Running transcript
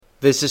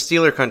This is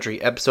Steeler Country,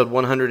 episode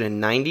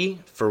 190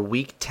 for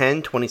Week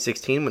 10,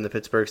 2016, when the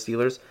Pittsburgh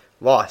Steelers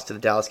lost to the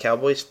Dallas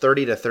Cowboys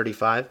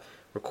 30-35,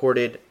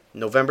 recorded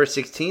November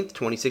 16th,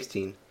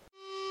 2016.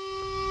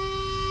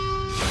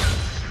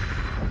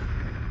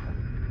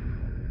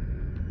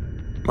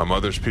 My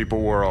mother's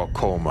people were all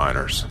coal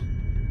miners.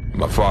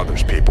 My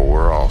father's people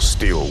were all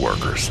steel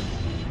workers.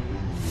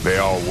 They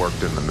all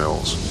worked in the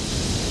mills.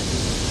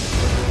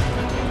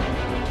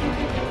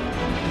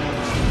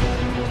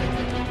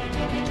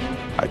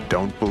 I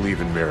don't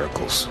believe in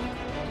miracles.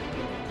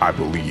 I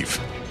believe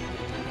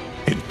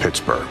in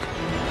Pittsburgh.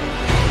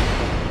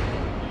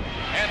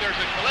 And there's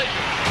a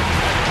collision.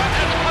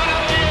 That's one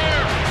out of the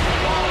air.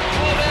 Ball is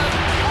pulled in.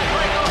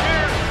 Right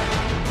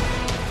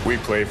here. We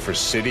play for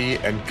city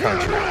and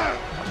country.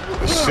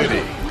 The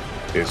city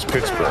is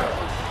Pittsburgh.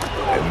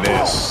 And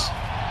this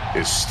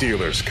is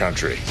Steelers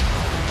country.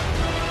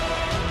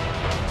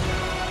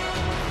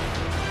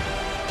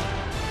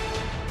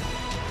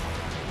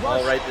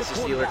 All right, this is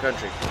Steeler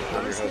Country.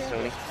 I'm your host,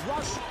 Tony.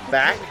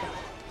 Back.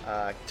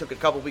 Took a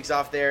couple weeks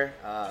off there.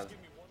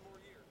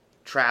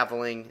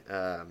 Traveling,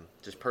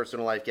 just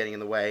personal life getting in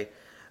the way.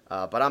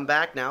 But I'm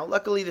back now.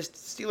 Luckily, the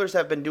Steelers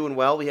have been doing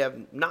well. We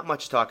have not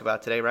much to talk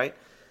about today, right?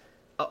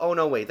 Oh,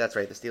 no, wait, that's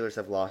right. The Steelers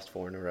have lost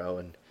 4 in a row,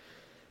 and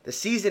the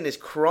season is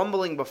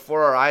crumbling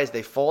before our eyes.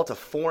 They fall to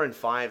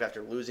 4-5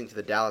 after losing to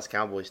the Dallas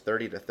Cowboys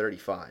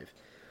 30-35.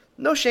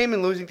 No shame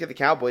in losing to the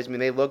Cowboys. I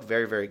mean, they look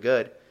very, very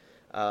good.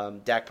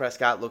 Dak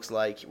Prescott looks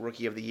like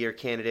Rookie of the Year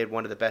candidate,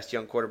 one of the best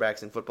young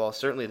quarterbacks in football,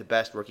 certainly the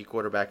best rookie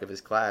quarterback of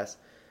his class.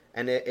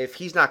 And if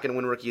he's not going to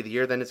win Rookie of the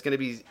Year, then it's going to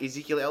be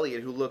Ezekiel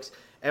Elliott, who looks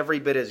every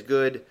bit as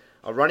good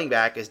a running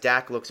back as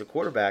Dak looks a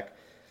quarterback.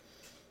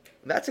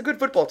 That's a good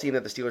football team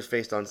that the Steelers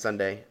faced on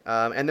Sunday.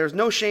 And there's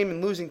no shame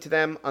in losing to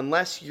them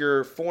unless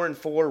you're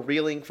 4-4,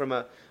 reeling from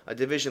a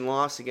division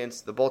loss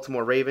against the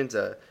Baltimore Ravens,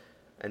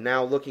 and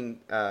now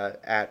looking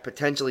at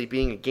potentially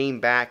being a game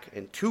back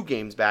and 2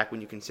 games back when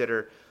you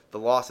consider the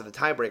loss of the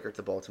tiebreaker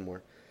to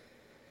Baltimore.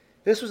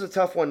 This was a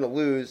tough one to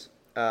lose.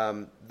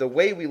 The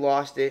way we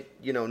lost it,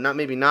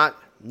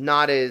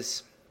 not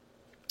as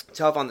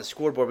tough on the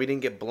scoreboard. We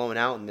didn't get blown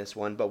out in this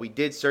one, but we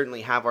did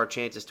certainly have our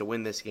chances to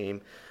win this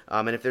game.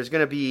 And if there's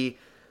going to be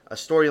a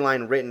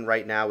storyline written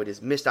right now, it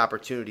is missed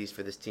opportunities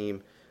for this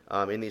team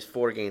in these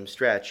 4-game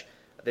stretch.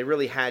 They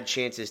really had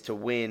chances to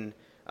win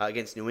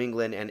against New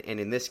England and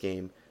in this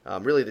game.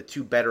 Really the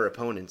 2 better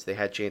opponents, they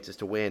had chances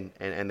to win,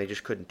 and they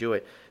just couldn't do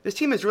it. This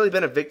team has really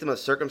been a victim of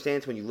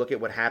circumstance when you look at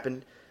what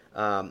happened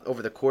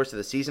over the course of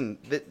the season.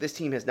 This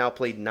team has now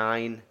played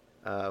 9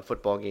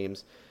 football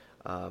games,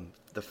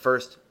 the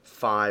first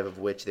 5 of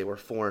which they were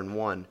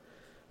 4-1,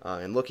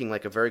 and looking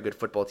like a very good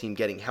football team,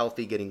 getting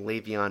healthy, getting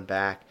Le'Veon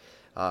back.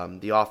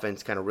 The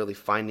offense kind of really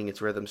finding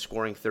its rhythm,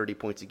 scoring 30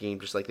 points a game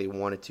just like they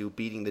wanted to,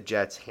 beating the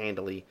Jets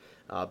handily,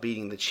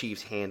 beating the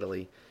Chiefs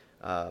handily.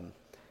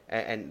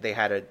 And they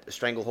had a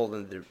stranglehold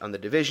on the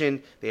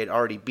division. They had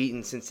already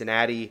beaten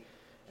Cincinnati.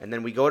 And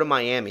then we go to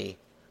Miami,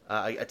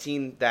 a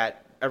team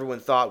that everyone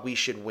thought we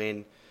should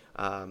win.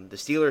 The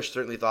Steelers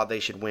certainly thought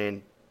they should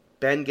win.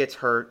 Ben gets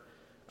hurt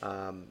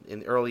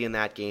early in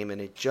that game,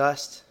 and it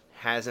just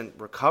hasn't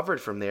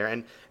recovered from there.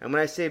 And when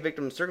I say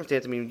victim of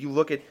circumstance, I mean, you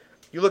look at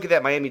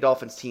that Miami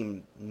Dolphins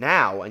team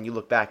now, and you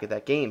look back at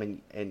that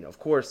game, and of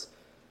course,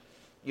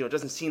 it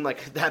doesn't seem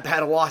like that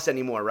bad a loss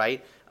anymore,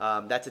 right?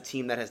 That's a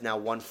team that has now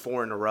won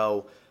 4 in a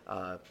row.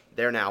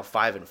 They're now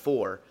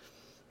 5-4,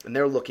 and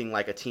they're looking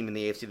like a team in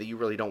the AFC that you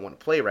really don't want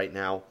to play right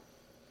now.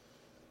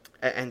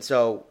 And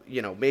so,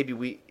 maybe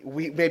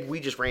we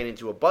just ran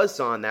into a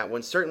buzzsaw on that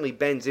one. Certainly,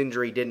 Ben's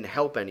injury didn't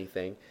help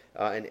anything,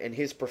 and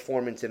his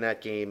performance in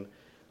that game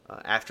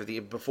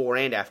before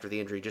and after the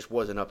injury just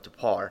wasn't up to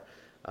par.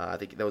 I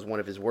think that was one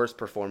of his worst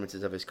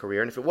performances of his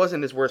career. And if it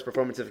wasn't his worst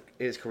performance of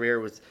his career,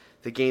 it was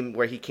the game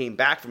where he came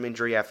back from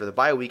injury after the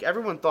bye week.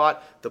 Everyone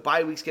thought the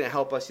bye week's going to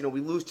help us. We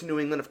lose to New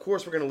England. Of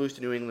course we're going to lose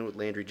to New England with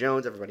Landry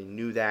Jones. Everybody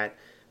knew that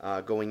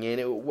going in.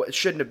 It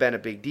shouldn't have been a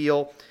big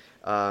deal.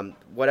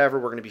 Whatever,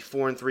 we're going to be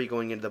 4-3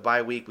 going into the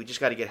bye week. We just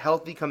got to get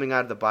healthy coming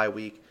out of the bye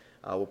week.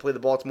 We'll play the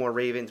Baltimore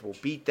Ravens. We'll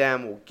beat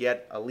them. We'll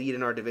get a lead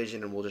in our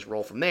division, and we'll just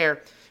roll from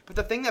there. But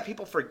the thing that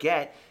people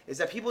forget is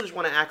that people just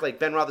want to act like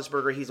Ben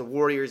Roethlisberger, he's a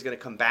warrior, he's going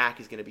to come back,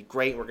 he's going to be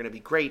great, we're going to be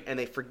great. And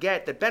they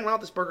forget that Ben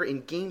Roethlisberger in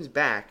games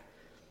back,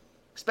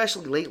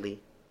 especially lately,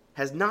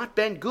 has not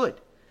been good.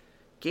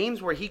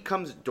 Games where he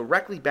comes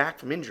directly back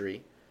from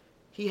injury,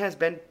 he has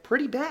been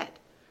pretty bad.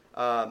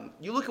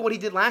 You look at what he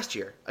did last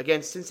year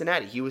against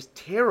Cincinnati. He was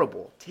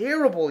terrible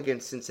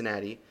against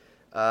Cincinnati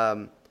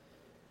in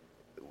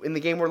the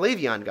game where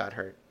Le'Veon got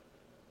hurt.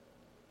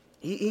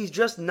 He's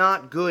just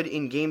not good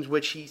in games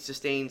which he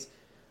sustains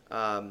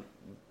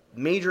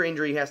major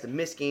injury. He has to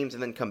miss games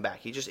and then come back.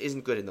 He just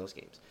isn't good in those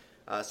games.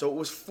 So it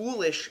was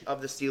foolish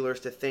of the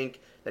Steelers to think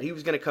that he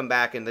was going to come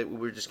back and that we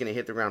were just going to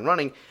hit the ground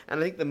running. And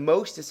I think the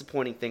most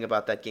disappointing thing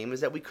about that game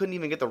is that we couldn't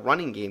even get the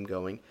running game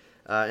going.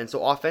 And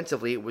so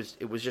offensively, it was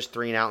just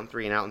 3 and out and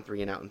 3 and out and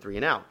 3 and out and 3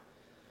 and out.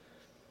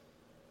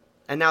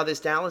 And now this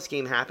Dallas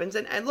game happens.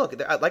 And look,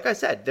 like I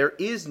said, there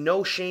is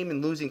no shame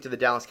in losing to the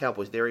Dallas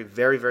Cowboys. They're a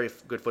very, very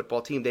good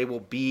football team. They will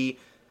be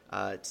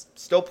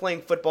still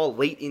playing football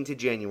late into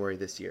January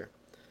this year.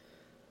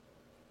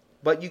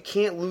 But you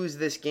can't lose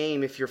this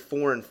game if you're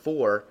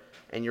 4-4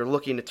 and you're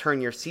looking to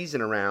turn your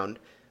season around,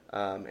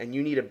 and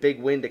you need a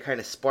big win to kind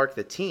of spark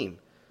the team.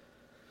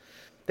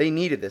 They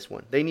needed this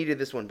one. They needed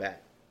this one bad.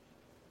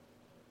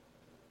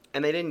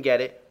 And they didn't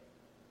get it.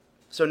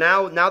 So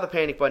now the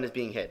panic button is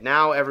being hit.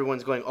 Now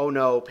everyone's going, oh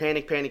no,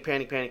 panic.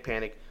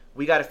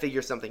 We got to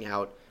figure something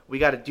out. We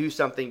got to do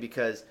something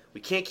because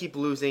we can't keep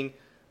losing.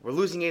 We're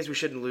losing games we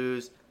shouldn't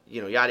lose.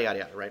 Yada yada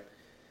yada. Right?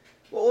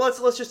 Well,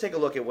 let's just take a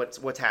look at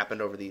what's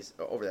happened over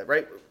that.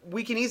 Right?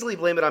 We can easily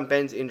blame it on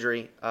Ben's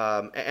injury,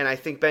 and I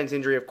think Ben's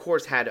injury, of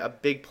course, had a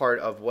big part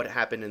of what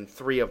happened in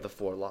 3 of the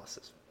 4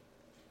 losses.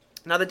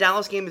 Now the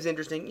Dallas game is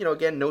interesting.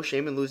 Again, no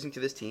shame in losing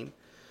to this team.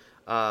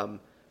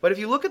 But if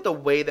you look at the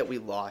way that we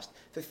lost,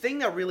 the thing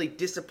that really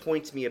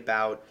disappoints me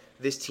about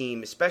this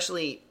team,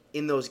 especially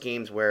in those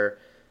games where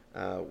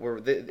we're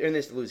in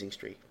this losing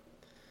streak,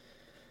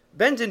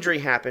 Ben's injury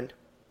happened,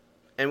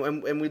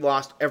 and we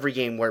lost every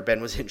game where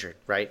Ben was injured,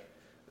 right?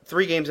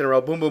 3 games in a row,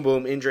 boom, boom,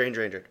 boom,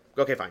 injured.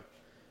 Okay, fine.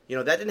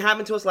 That didn't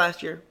happen to us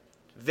last year.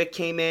 Vic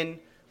came in.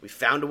 We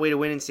found a way to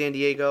win in San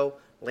Diego.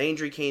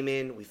 Landry came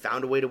in. We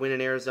found a way to win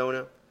in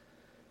Arizona.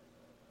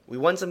 We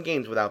won some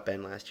games without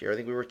Ben last year. I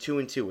think we were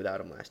 2-2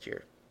 without him last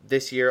year.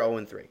 This year,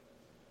 0-3.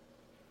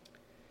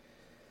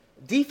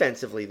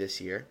 Defensively this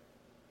year,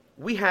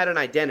 we had an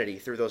identity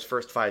through those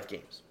first 5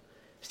 games.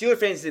 Steeler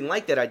fans didn't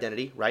like that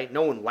identity, right?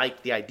 No one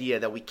liked the idea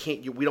that we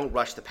don't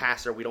rush the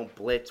passer, we don't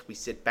blitz, we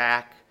sit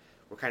back.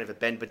 We're kind of a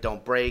bend but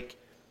don't break.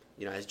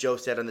 As Joe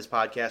said on this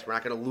podcast, we're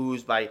not going to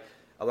lose by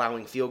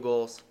allowing field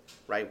goals,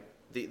 right?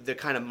 The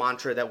kind of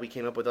mantra that we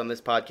came up with on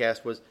this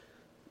podcast was,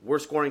 we're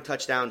scoring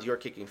touchdowns, you're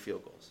kicking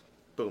field goals.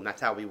 Boom,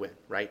 that's how we win,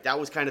 right? That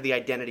was kind of the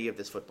identity of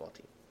this football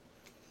team.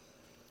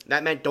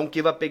 That meant don't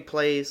give up big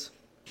plays.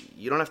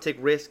 You don't have to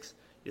take risks.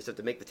 You just have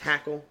to make the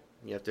tackle.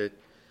 You have to...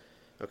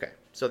 Okay,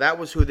 so that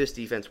was who this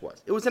defense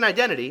was. It was an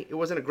identity. It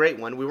wasn't a great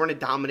one. We weren't a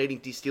dominating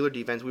Steeler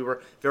defense. We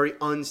were very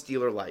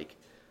un-Steeler-like.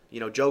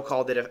 Joe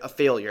called it a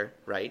failure,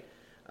 right?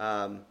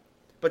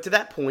 But to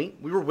that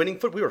point, we were winning.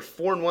 We were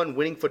 4-1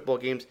 winning football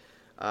games.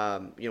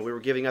 We were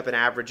giving up an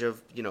average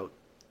of,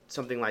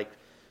 something like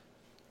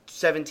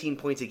 17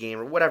 points a game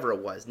or whatever it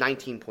was,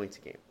 19 points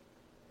a game.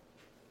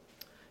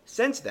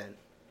 Since then,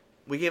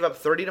 we gave up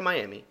 30 to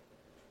Miami.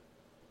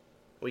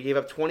 We gave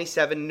up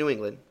 27 to New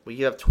England. We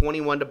gave up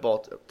 21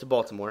 to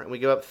Baltimore, and we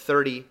gave up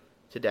 30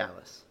 to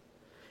Dallas.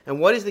 And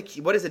what is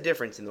the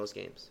difference in those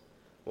games?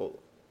 Well,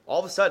 all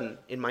of a sudden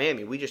in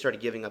Miami, we just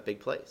started giving up big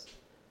plays.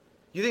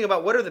 You think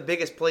about what are the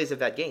biggest plays of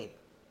that game?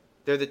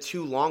 They're the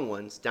 2 long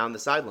ones down the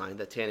sideline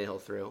that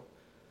Tannehill threw.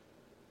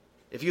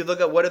 If you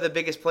look at what are the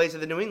biggest plays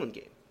of the New England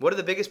game, what are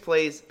the biggest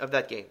plays of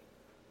that game?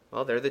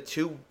 Well, they're the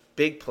 2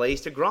 big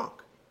plays to Gronk.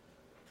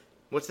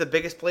 What's the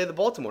biggest play of the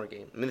Baltimore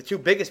game? I mean, the 2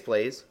 biggest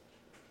plays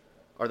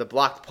are the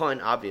blocked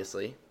punt,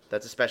 obviously.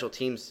 That's a special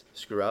teams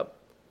screw up.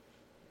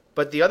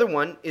 But the other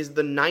one is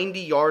the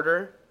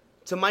 90-yarder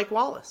to Mike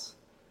Wallace.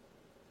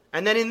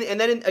 And then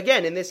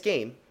again in this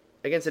game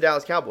against the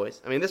Dallas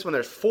Cowboys, I mean, this one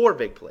there's 4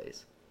 big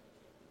plays.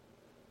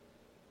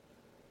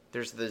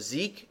 There's the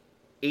Zeke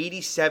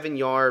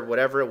 87-yard,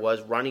 whatever it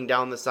was, running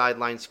down the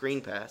sideline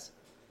screen pass.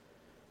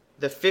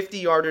 The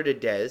 50-yarder to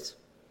Dez.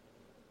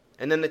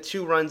 And then the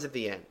 2 runs at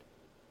the end.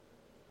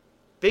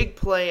 Big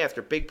play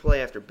after big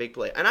play after big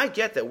play. And I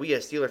get that we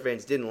as Steeler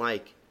fans didn't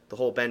like the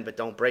whole bend but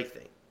don't break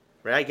thing.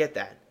 Right? I get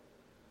that.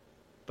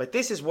 But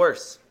this is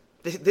worse.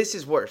 This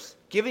is worse.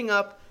 Giving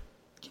up,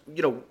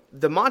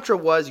 the mantra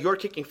was you're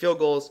kicking field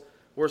goals,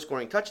 we're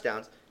scoring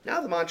touchdowns. Now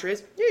the mantra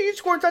is, you're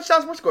scoring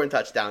touchdowns, we're scoring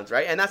touchdowns,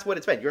 right? And that's what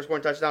it's been. You're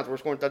scoring touchdowns, we're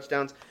scoring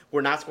touchdowns.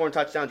 We're not scoring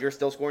touchdowns, you're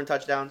still scoring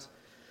touchdowns.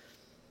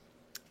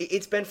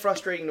 It's been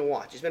frustrating to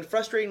watch. It's been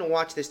frustrating to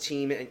watch this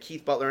team and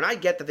Keith Butler. And I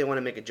get that they want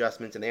to make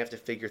adjustments and they have to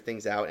figure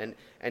things out.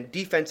 And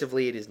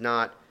defensively, it is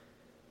not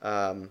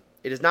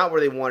where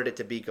they wanted it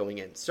to be going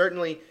in.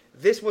 Certainly,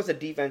 this was a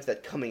defense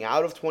that coming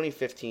out of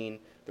 2015,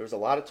 there was a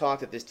lot of talk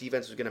that this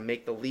defense was going to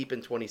make the leap in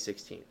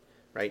 2016.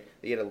 Right?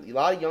 They had a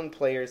lot of young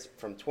players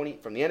from the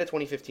end of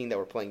 2015 that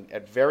were playing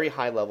at very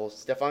high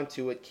levels. Stephon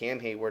Tuitt, Cam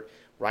Hayward,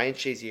 Ryan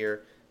Shazier,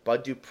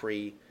 Bud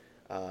Dupree.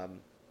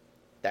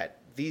 That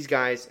these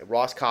guys,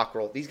 Ross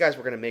Cockrell, these guys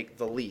were going to make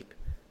the leap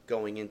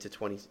going into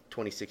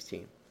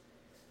 2016.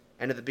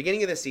 And at the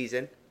beginning of the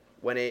season,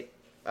 when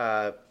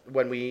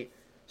we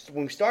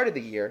started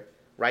the year,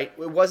 right,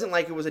 it wasn't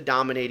like it was a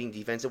dominating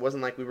defense. It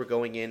wasn't like we were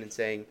going in and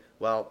saying,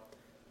 well,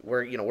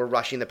 we're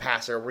rushing the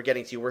passer, we're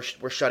getting to you,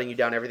 we're shutting you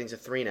down, everything's a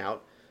 3 and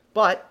out.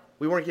 But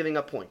we weren't giving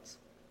up points.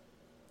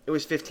 It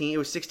was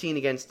 16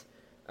 against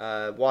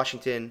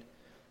Washington.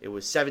 It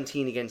was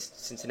 17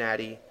 against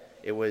Cincinnati.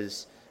 It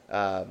was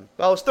it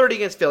was 30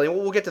 against Philly.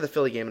 We'll get to the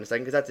Philly game in a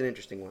second because that's an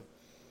interesting one.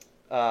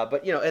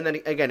 But and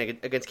then again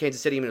against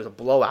Kansas City, it was a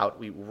blowout.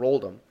 We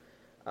rolled them.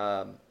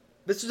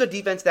 This was a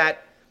defense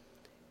that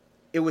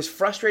it was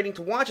frustrating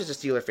to watch as a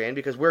Steeler fan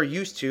because we're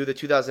used to the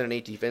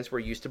 2008 defense. We're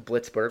used to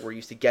Blitzburg. We're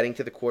used to getting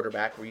to the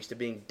quarterback. We're used to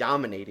being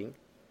dominating.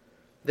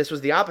 This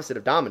was the opposite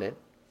of dominant.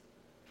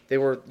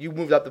 You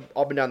moved up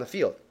and down the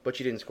field, but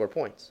you didn't score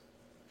points.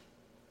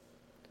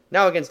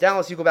 Now against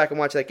Dallas, you go back and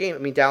watch that game. I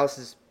mean,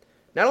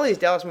 not only is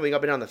Dallas moving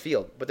up and down the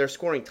field, but they're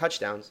scoring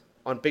touchdowns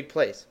on big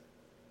plays.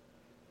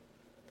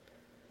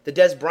 The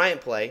Dez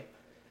Bryant play,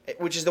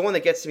 which is the one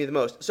that gets to me the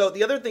most. So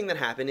the other thing that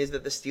happened is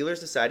that the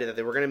Steelers decided that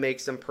they were going to make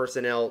some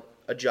personnel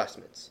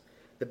adjustments.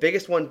 The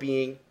biggest one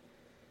being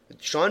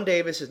Sean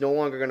Davis is no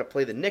longer going to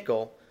play the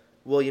nickel.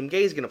 William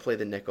Gay is going to play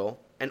the nickel.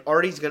 And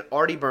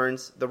Artie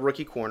Burns, the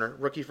rookie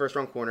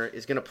first-round corner,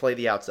 is going to play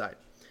the outside.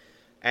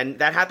 And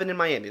that happened in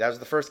Miami. That was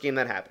the first game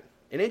that happened.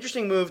 An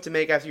interesting move to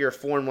make after you're a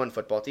 4-1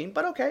 football team,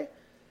 but okay.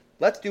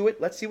 Let's do it.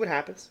 Let's see what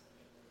happens.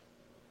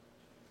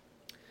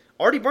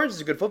 Artie Burns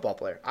is a good football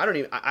player.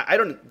 I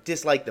don't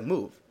dislike the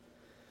move.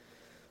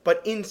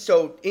 But in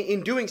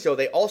doing so,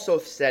 they also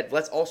said,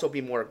 let's also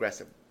be more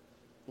aggressive.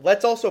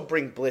 Let's also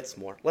bring blitz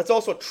more. Let's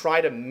also try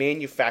to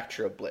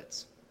manufacture a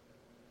blitz.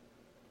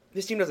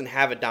 This team doesn't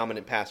have a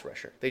dominant pass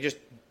rusher. They just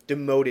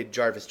demoted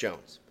Jarvis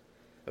Jones.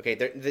 Okay,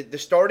 the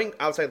starting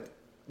outside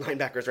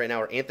linebackers right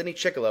now are Anthony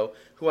Chickillo,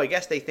 who I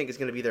guess they think is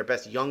going to be their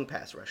best young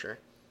pass rusher,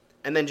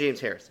 and then James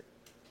Harrison.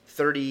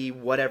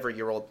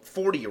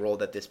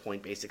 40-year-old at this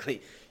point,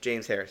 basically,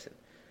 James Harrison.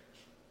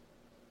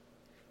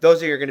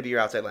 Those are going to be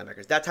your outside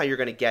linebackers. That's how you're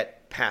going to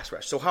get pass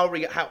rush. So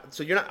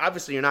you're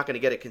not going to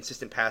get a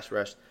consistent pass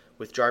rush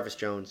with Jarvis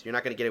Jones. You're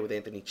not going to get it with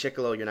Anthony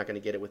Chickillo. You're not going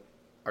to get it with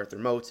Arthur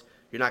Moats.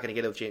 You're not going to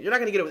get it with James. You're not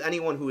going to get it with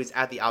anyone who is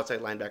at the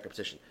outside linebacker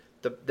position.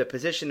 The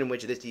position in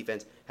which this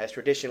defense has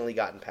traditionally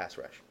gotten pass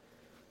rush.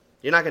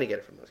 You're not going to get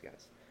it from those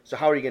guys. So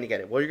how are you going to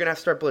get it? Well, you're going to have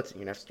to start blitzing.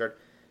 You're going to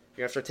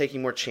have to start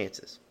taking more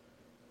chances.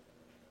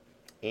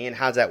 And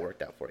how's that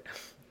worked out for you?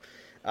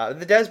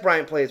 The Dez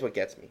Bryant play is what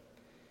gets me.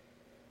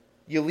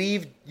 You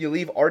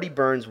leave Artie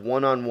Burns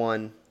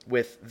one-on-one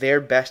with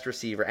their best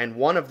receiver and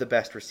one of the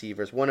best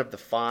receivers, one of the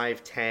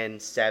 5, 10,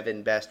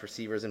 7 best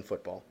receivers in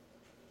football.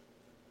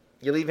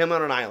 You leave him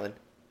on an island.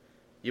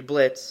 You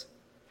blitz.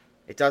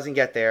 It doesn't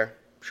get there.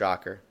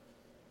 Shocker.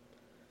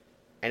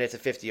 And it's a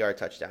 50-yard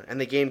touchdown. And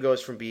the game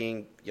goes from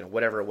being,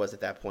 whatever it was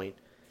at that point.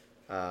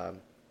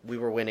 We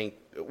were winning,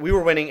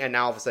 and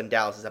now all of a sudden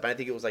Dallas is up. And I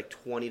think it was like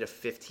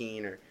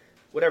 20-15 or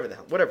whatever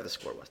the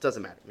score was.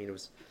 Doesn't matter. I mean, it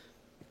was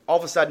all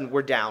of a sudden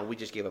we're down. We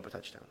just gave up a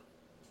touchdown.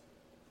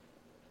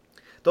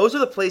 Those are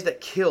the plays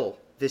that kill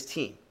this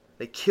team.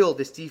 They kill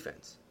this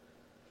defense.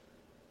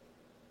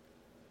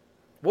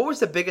 What was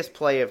the biggest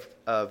play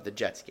of the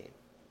Jets game?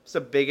 What's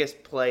the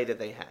biggest play that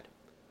they had?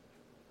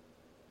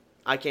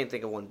 I can't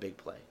think of one big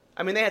play.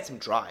 I mean, they had some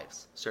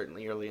drives,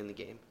 certainly, early in the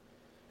game.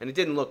 And it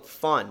didn't look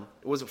fun.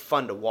 It wasn't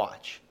fun to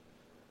watch.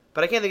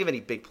 But I can't think of any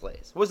big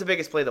plays. What was the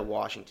biggest play that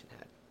Washington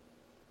had?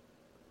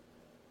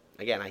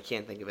 Again, I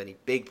can't think of any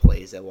big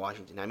plays at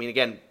Washington. I mean,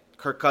 again,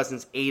 Kirk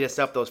Cousins ate us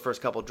up those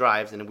first couple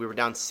drives, and we were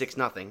down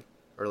 6-0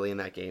 early in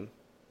that game.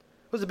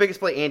 What was the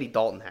biggest play Andy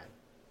Dalton had?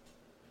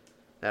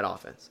 That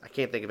offense. I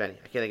can't think of any.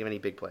 I can't think of any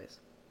big plays.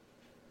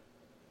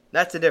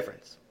 That's the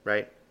difference,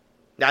 right?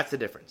 That's the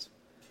difference.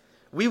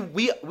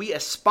 We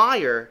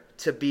aspire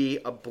to be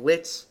a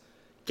blitz,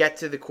 get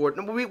to the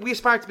quarter. We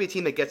aspire to be a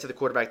team that gets to the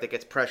quarterback, that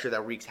gets pressure,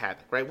 that wreaks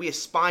havoc, right? We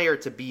aspire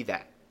to be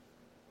that.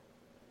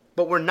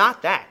 But we're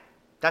not that.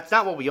 That's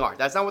not what we are.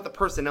 That's not what the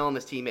personnel on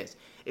this team is.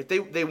 If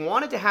they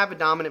wanted to have a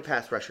dominant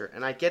pass rusher,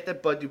 and I get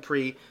that Bud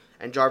Dupree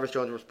and Jarvis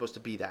Jones were supposed to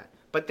be that,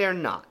 but they're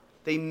not.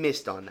 They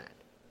missed on that.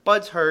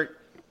 Bud's hurt.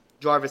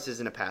 Jarvis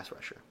isn't a pass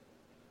rusher.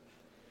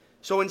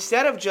 So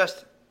instead of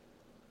just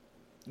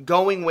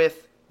going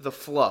with the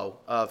flow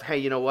of, hey,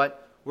 you know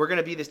what? We're going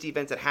to be this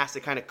defense that has to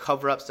kind of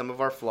cover up some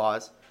of our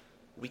flaws.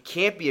 We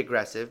can't be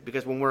aggressive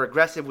because when we're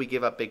aggressive, we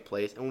give up big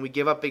plays. And when we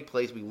give up big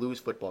plays, we lose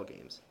football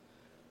games.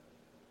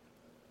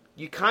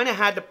 You kind of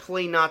had to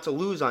play not to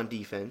lose on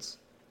defense,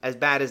 as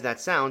bad as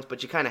that sounds,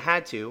 but you kind of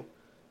had to,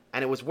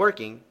 and it was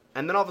working,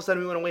 and then all of a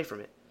sudden we went away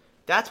from it.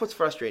 That's what's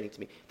frustrating to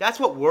me. That's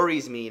what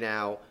worries me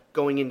now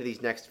going into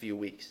these next few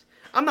weeks.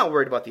 I'm not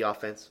worried about the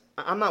offense.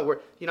 I'm not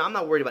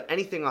worried about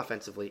anything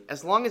offensively.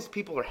 As long as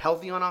people are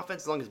healthy on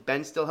offense, as long as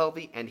Ben's still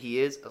healthy, and he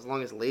is, as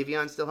long as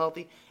Le'Veon's still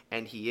healthy,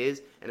 and he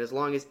is, and as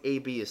long as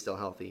AB is still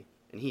healthy,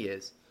 and he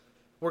is,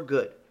 we're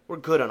good. We're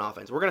good on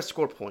offense. We're going to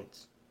score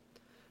points.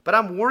 But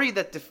I'm worried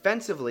that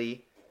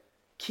defensively,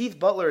 Keith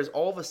Butler is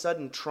all of a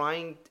sudden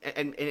trying,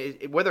 and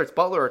whether it's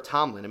Butler or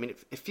Tomlin, I mean,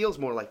 it feels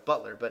more like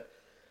Butler, but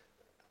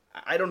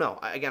I don't know.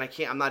 Again,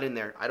 I'm not in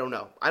there. I don't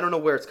know. I don't know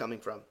where it's coming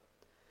from.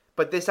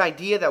 But this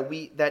idea that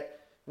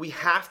we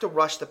have to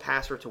rush the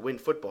passer to win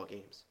football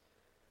games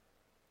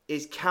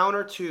is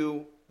counter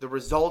to the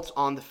results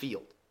on the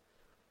field.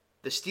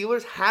 The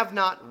Steelers have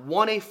not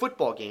won a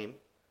football game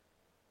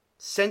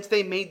since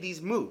they made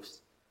these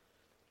moves.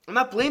 I'm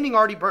not blaming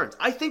Artie Burns.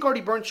 I think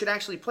Artie Burns should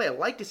actually play. I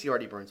like to see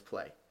Artie Burns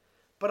play.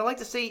 But I like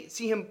to see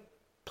him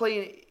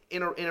play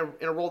in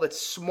a role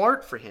that's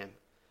smart for him.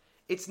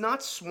 It's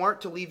not smart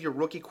to leave your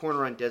rookie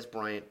corner on Dez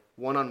Bryant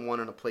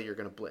one-on-one on a play you're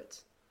going to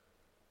blitz.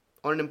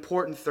 on an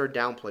important third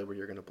down play where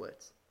you're going to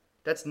blitz.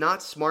 That's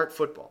not smart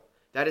football.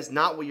 That is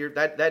not what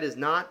that is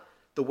not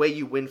the way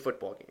you win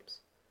football games.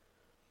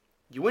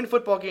 You win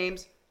football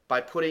games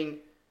by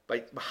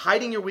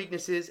hiding your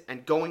weaknesses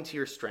and going to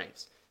your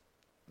strengths.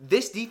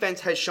 This defense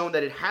has shown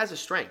that it has a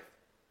strength.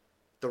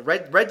 The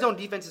red zone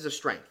defense is a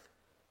strength.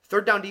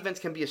 Third down defense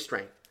can be a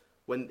strength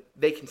when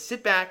they can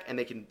sit back and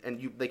they can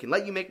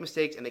let you make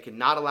mistakes and they can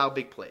not allow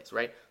big plays,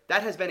 right?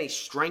 That has been a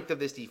strength of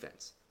this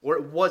defense, or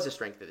it was a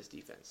strength of this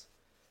defense.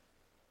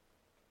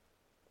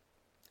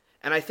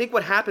 And I think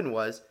what happened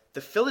was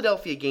the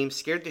Philadelphia game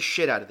scared the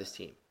shit out of this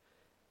team.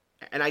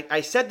 And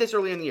I said this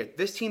earlier in the year.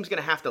 This team's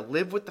going to have to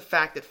live with the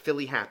fact that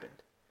Philly happened.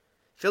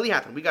 Philly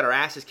happened. We got our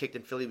asses kicked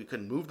in Philly. We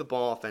couldn't move the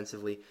ball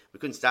offensively. We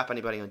couldn't stop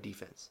anybody on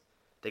defense.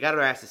 They got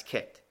our asses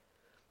kicked.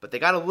 But they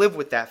got to live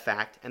with that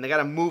fact, and they got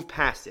to move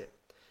past it.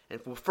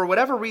 And for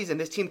whatever reason,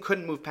 this team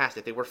couldn't move past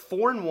it. They were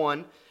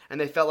 4-1,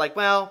 and they felt like,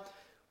 well,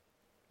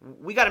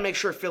 we got to make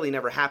sure Philly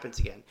never happens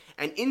again.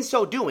 And in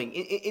so doing,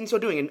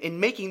 in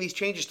making these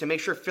changes to make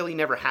sure Philly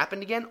never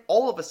happened again,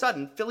 all of a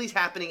sudden, Philly's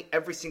happening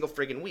every single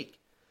friggin' week.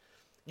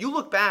 You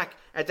look back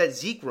at that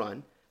Zeke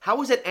run,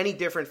 how is it any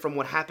different from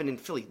what happened in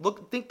Philly?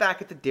 Think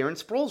back at the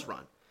Darren Sproles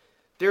run.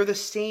 They're the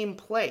same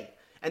play,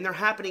 and they're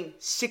happening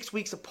 6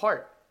 weeks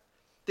apart.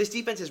 This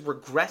defense is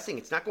regressing.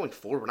 It's not going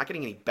forward. We're not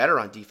getting any better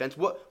on defense.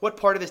 What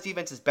part of this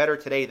defense is better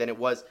today than it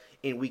was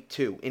in week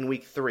 2, in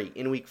week 3,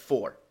 in week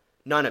 4?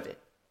 None of it.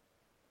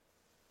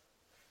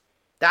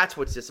 That's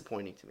what's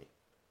disappointing to me.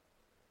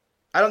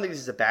 I don't think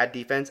this is a bad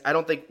defense. I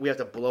don't think we have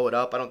to blow it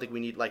up. I don't think we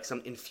need like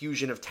some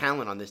infusion of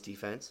talent on this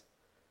defense.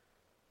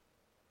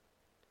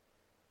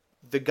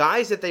 The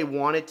guys that they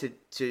wanted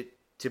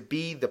to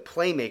be the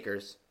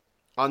playmakers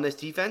on this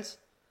defense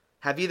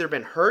have either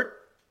been hurt.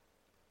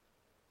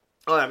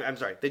 Oh, I'm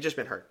sorry. They've just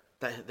been hurt.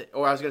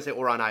 Or I was going to say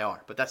or on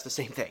IR, but that's the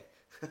same thing.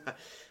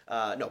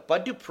 No,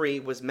 Bud Dupree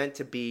was meant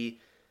to be,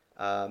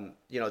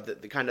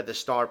 the kind of the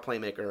star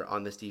playmaker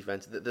on this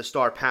defense, the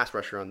star pass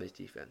rusher on this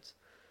defense,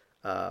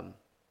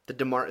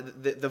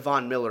 the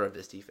Von Miller of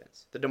this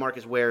defense, the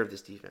DeMarcus Ware of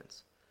this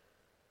defense.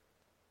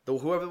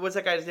 What's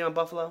that guy's name on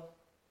Buffalo?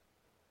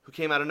 Who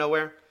came out of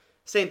nowhere?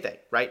 Same thing,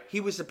 right?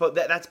 He was supposed.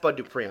 That's Bud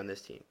Dupree on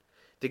this team,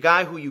 the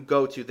guy who you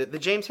go to, the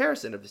James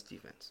Harrison of this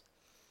defense,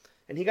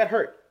 and he got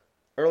hurt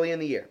early in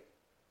the year.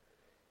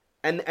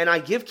 And I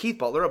give Keith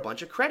Butler a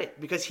bunch of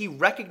credit because he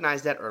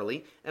recognized that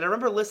early. And I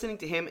remember listening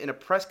to him in a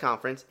press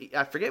conference.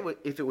 I forget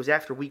if it was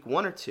after week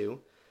 1 or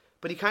 2,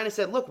 but he kind of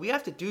said, "Look, we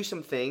have to do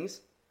some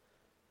things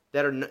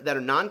that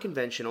are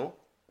non-conventional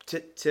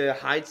to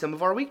hide some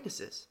of our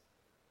weaknesses."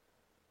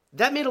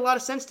 That made a lot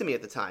of sense to me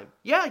at the time.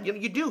 Yeah,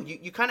 you do.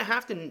 You kind of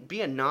have to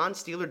be a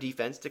non-Steeler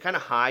defense to kind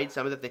of hide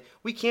some of the things.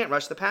 We can't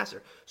rush the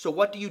passer. So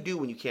what do you do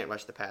when you can't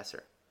rush the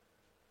passer?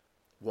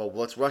 Well,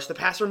 let's rush the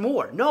passer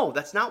more. No,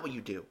 that's not what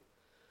you do.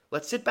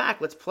 Let's sit back.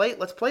 Let's play a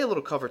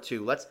little cover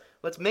 2. Let's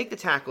make the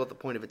tackle at the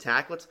point of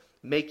attack. Let's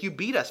make you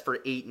beat us for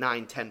 8,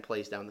 9, 10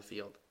 plays down the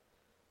field.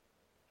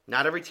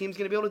 Not every team's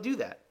going to be able to do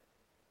that.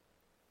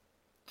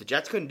 The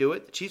Jets couldn't do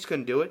it. The Chiefs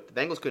couldn't do it. The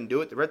Bengals couldn't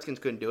do it. The Redskins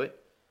couldn't do it.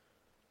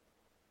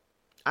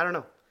 I don't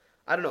know.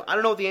 I don't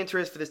know what the answer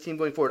is for this team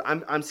going forward.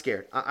 I'm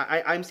scared.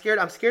 I'm scared.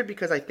 I'm scared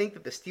because I think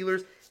that the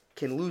Steelers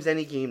can lose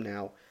any game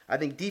now. I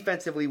think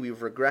defensively we've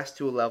regressed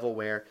to a level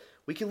where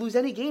we can lose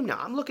any game now.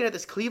 I'm looking at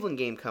this Cleveland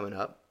game coming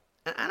up,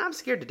 and I'm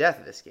scared to death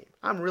of this game.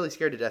 I'm really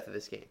scared to death of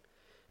this game.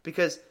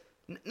 Because,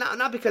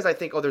 not because I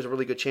think, there's a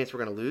really good chance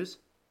we're going to lose,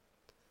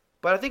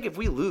 but I think if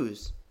we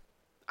lose,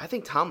 I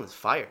think Tomlin's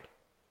fired.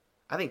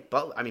 I think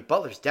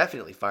Butler's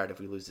definitely fired if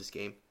we lose this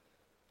game.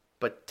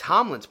 But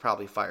Tomlin's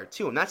probably fired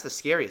too, and that's the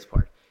scariest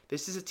part.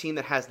 This is a team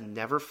that has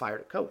never fired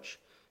a coach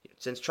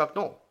since Chuck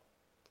Noll.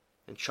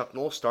 And Chuck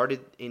Noll started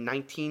in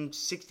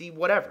 1960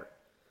 whatever.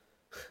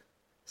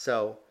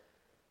 So,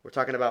 we're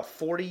talking about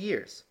 40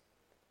 years.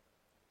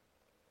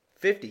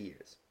 50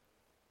 years.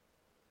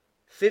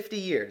 50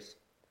 years.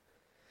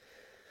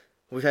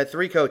 We've had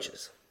 3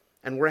 coaches.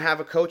 And we're going to have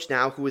a coach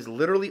now who is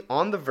literally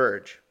on the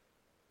verge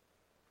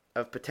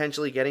of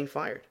potentially getting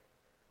fired.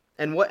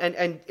 And there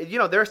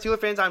are Steeler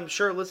fans, I'm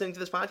sure, listening to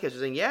this podcast are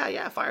saying,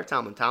 yeah, fire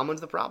Tomlin. Tomlin's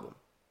the problem.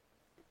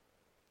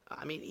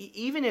 I mean,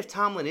 even if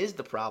Tomlin is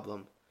the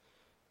problem,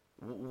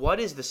 what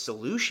is the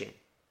solution?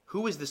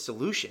 Who is the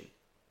solution?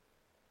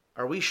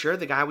 Are we sure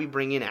the guy we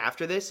bring in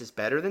after this is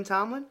better than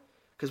Tomlin?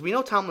 Because we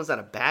know Tomlin's not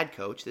a bad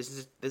coach.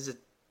 This is a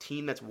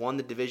team that's won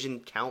the division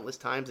countless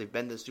times. They've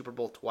been to the Super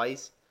Bowl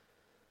twice.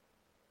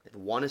 They've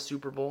won a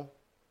Super Bowl.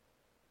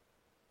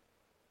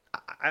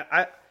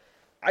 I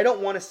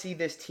don't want to see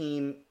this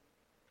team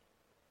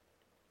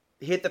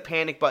hit the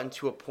panic button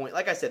to a point.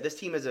 Like I said, this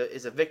team is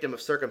a victim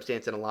of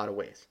circumstance in a lot of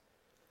ways.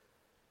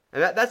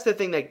 And that's the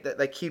thing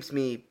that keeps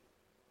me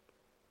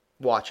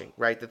watching,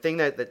 right? The thing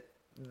that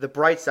the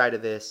bright side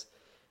of this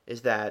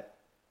is that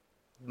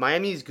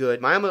Miami is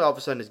good. Miami all of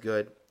a sudden is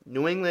good.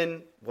 New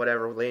England,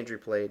 whatever, Landry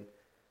played.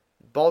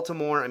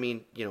 Baltimore,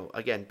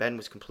 again, Ben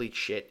was complete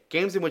shit.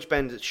 Games in which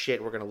Ben is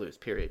shit, we're going to lose,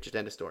 period. Just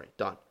end of story.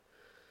 Done.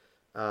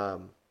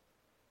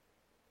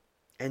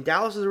 And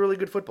Dallas is a really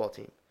good football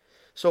team.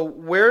 So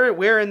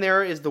where in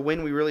there is the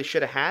win we really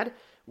should have had?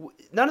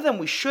 None of them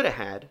we should have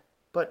had,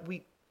 but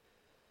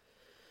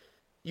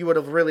you would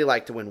have really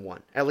liked to win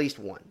one, at least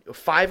one.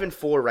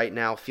 5-4 right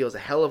now feels a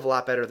hell of a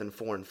lot better than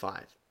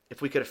 4-5.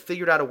 If we could have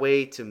figured out a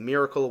way to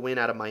miracle a win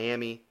out of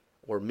Miami,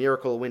 or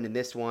miracle a win in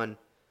this one,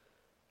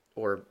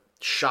 or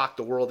shock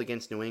the world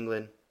against New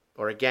England,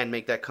 or again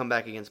make that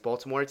comeback against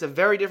Baltimore, it's a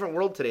very different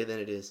world today than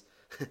it is.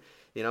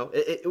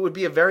 It would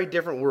be a very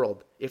different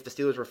world if the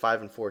Steelers were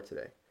 5-4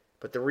 today.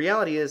 But the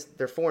reality is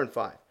they're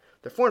 4-5.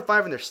 They're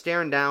 4-5 and they're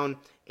staring down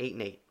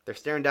 8-8. They're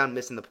staring down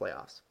missing the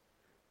playoffs.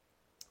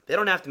 They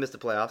don't have to miss the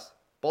playoffs.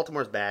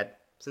 Baltimore's bad.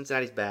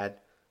 Cincinnati's bad.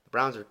 The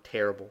Browns are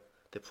terrible.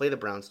 They play the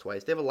Browns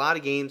twice. They have a lot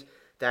of games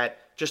that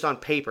just on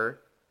paper,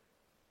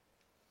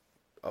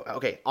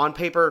 on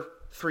paper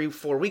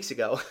 3-4 weeks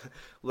ago,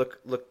 look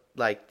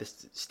like the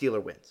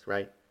Steeler wins,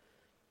 right?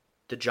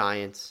 The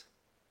Giants,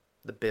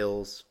 the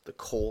Bills, the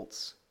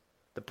Colts,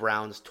 the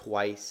Browns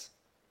twice,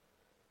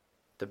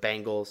 the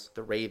Bengals,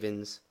 the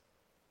Ravens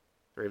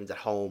at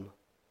home.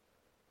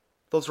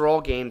 Those are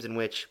all games in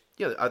which,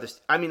 are the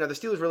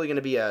Steelers really going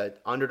to be an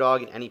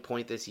underdog at any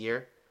point this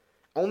year?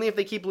 Only if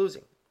they keep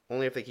losing. I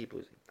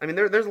mean,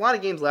 there's a lot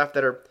of games left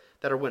that are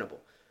winnable.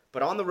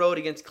 But on the road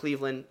against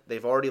Cleveland,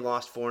 they've already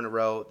lost 4 in a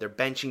row. They're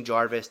benching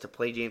Jarvis to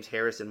play James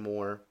Harrison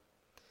more.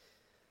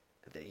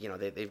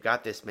 They've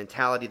got this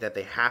mentality that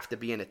they have to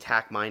be an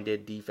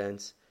attack-minded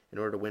defense in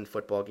order to win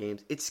football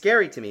games. It's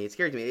scary to me.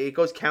 It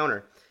goes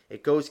counter.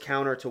 It goes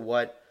counter to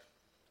what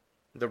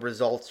the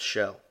results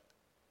show.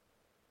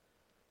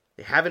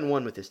 They haven't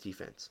won with this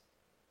defense.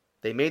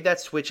 They made that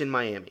switch in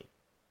Miami.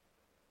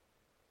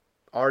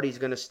 Artie's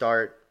going to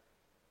start.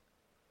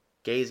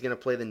 Gay's going to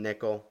play the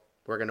nickel.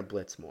 We're going to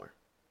blitz more.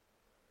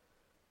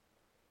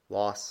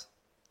 Loss.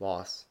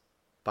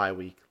 Bye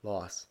week.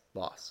 Loss.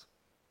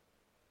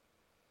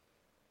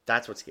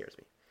 That's what scares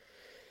me.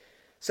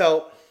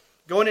 So,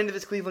 going into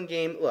this Cleveland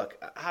game,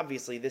 look,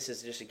 obviously this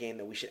is just a game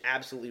that we should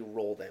absolutely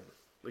roll them.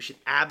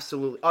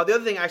 The other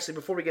thing, actually,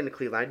 before we get into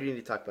Cleveland, I do need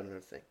to talk about another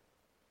thing.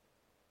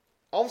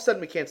 All of a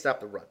sudden, we can't stop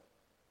the run.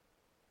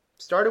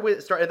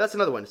 That's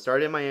another one. It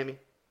started in Miami.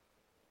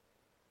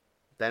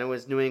 Then it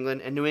was New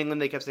England. And New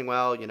England, they kept saying,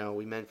 well,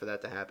 we meant for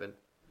that to happen.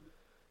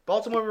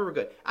 Baltimore, we were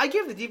good. I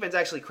give the defense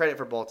actually credit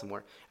for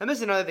Baltimore. And this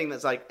is another thing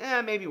that's like,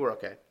 maybe we're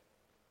okay.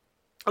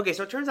 Okay,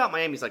 so it turns out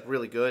Miami's like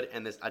really good,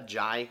 and this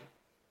Ajayi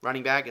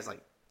running back is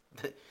like,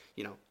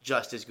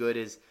 just as good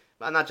as,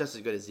 well, not just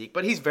as good as Zeke,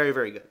 but he's very,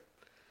 very good.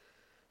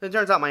 It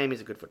turns out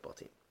Miami's a good football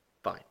team.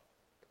 Fine.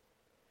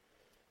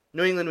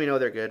 New England, we know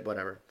they're good.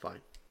 Whatever.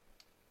 Fine.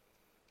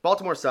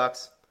 Baltimore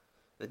sucks.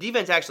 The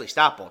defense actually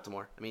stopped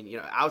Baltimore. I mean,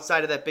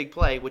 outside of that big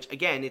play, which,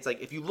 again, it's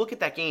like if you look at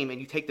that game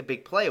and you take the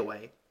big play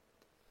away,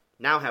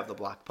 now have the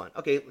block punt.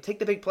 Okay, take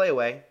the big play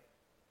away.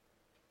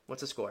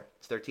 What's the score?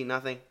 It's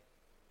 13-0.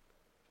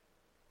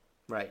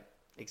 Right.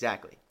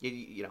 Exactly.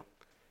 The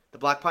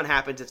block punt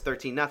happens. It's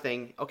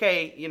 13-0.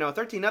 Okay,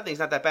 13-0 is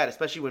not that bad,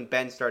 especially when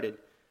Ben started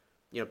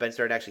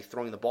actually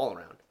throwing the ball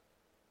around.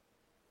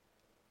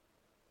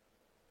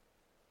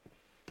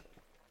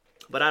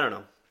 But I don't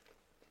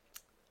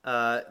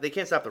know. They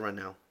can't stop the run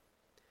now.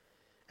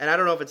 And I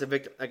don't know if it's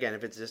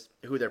if it's just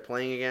who they're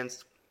playing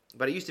against.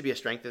 But it used to be a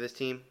strength of this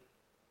team.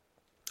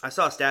 I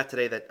saw a stat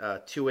today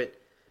that Tuitt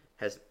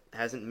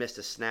hasn't missed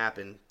a snap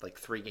in like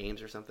 3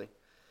 games or something.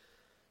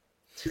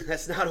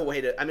 That's not a way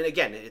to. I mean,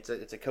 again, it's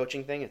a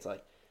coaching thing. It's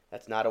like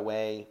that's not a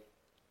way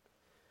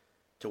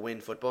to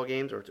win football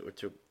games or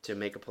to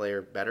make a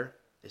player better.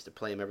 Is to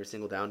play him every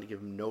single down to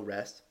give him no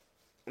rest,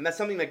 and that's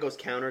something that goes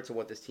counter to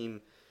what this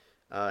team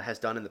has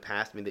done in the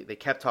past. I mean, they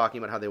kept talking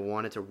about how they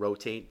wanted to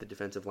rotate the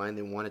defensive line.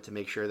 They wanted to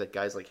make sure that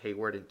guys like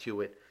Hayward and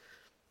Tuitt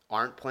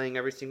aren't playing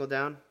every single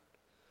down.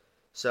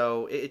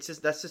 So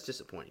that's just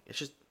disappointing. It's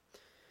just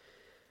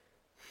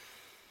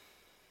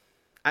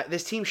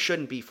this team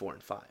shouldn't be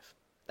 4-5.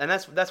 And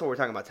that's what we're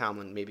talking about.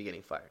 Tomlin maybe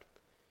getting fired.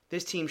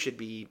 This team should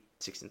be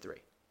 6-3,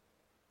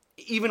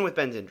 even with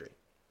Ben's injury.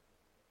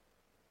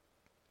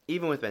 They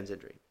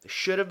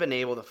should have been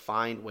able to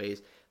find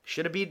ways. They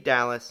should have beat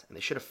Dallas, and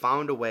they should have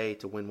found a way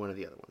to win one of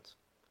the other ones.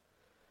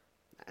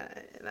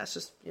 And that's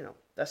just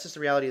the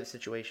reality of the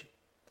situation.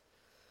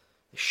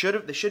 They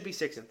should be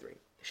 6-3.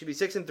 They should be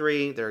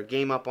 6-3. They're a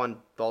game up on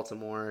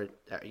Baltimore.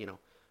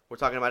 We're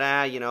talking about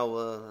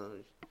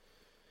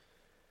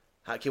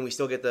how can we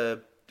still get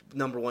the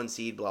number 1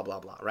 seed, blah,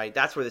 blah, blah, right?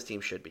 That's where this team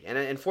should be. And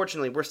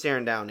unfortunately, we're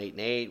staring down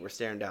 8-8. We're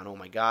staring down, oh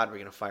my God, we're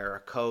going to fire our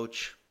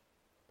coach.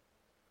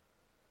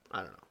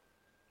 I don't know.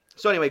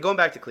 So anyway, going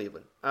back to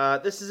Cleveland.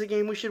 This is a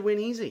game we should win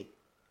easy.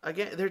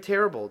 Again, they're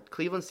terrible.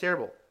 Cleveland's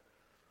terrible.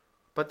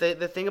 But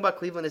the thing about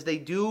Cleveland is they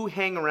do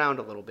hang around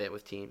a little bit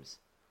with teams.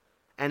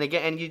 And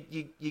again,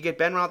 you get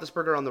Ben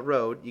Roethlisberger on the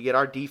road. You get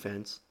our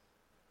defense.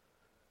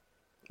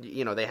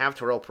 They have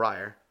Terrell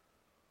Pryor.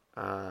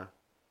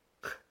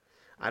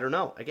 I don't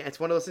know. Again, it's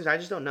one of those things I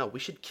just don't know. We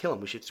should kill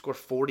him. We should score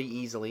 40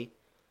 easily.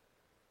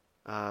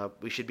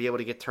 We should be able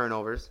to get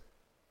turnovers.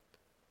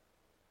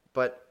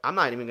 But I'm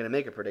not even going to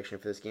make a prediction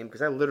for this game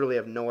because I literally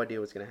have no idea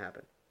what's going to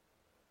happen.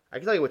 I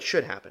can tell you what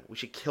should happen. We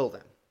should kill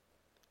them.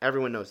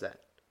 Everyone knows that.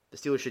 The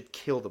Steelers should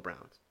kill the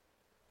Browns.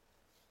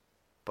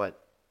 But,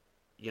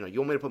 you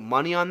want me to put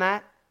money on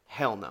that?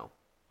 Hell no.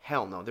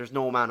 Hell no. There's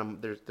no amount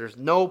of there's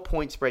no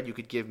point spread you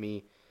could give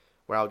me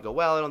where I would go,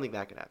 well, I don't think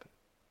that could happen.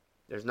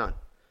 There's none.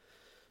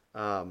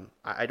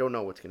 I don't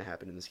know what's going to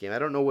happen in this game. I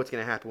don't know what's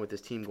going to happen with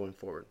this team going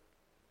forward.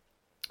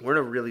 We're in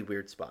a really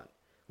weird spot.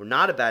 We're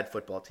not a bad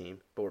football team,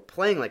 but we're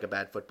playing like a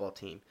bad football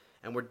team.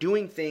 And we're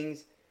doing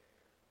things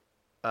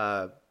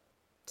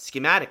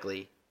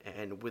schematically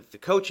and with the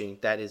coaching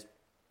that is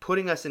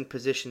putting us in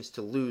positions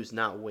to lose,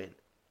 not win.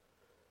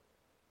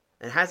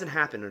 And it hasn't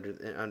happened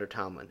under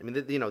Tomlin. I mean,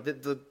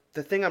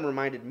 the thing I'm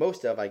reminded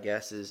most of, I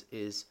guess,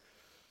 is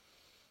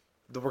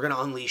that we're going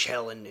to unleash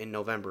hell in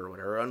November or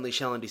whatever, or unleash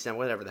hell in December,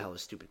 whatever the hell the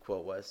stupid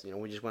quote was.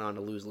 We just went on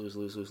to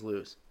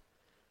lose.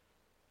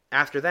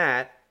 After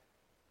that,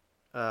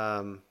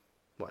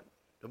 what?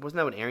 Wasn't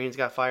that when Arians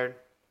got fired?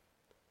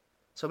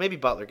 So maybe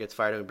Butler gets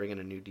fired and we bring in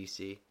a new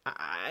DC.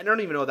 I don't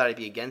even know that I'd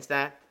be against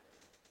that.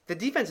 The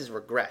defense has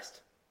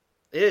regressed.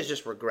 It has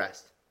just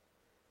regressed.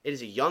 It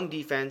is a young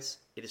defense.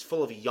 It is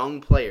full of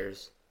young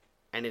players,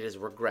 and it has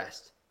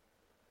regressed.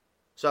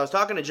 So I was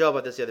talking to Joe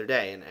about this the other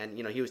day, and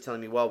he was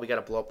telling me, well, we got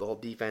to blow up the whole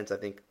defense. I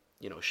think,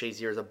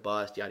 Shazier is a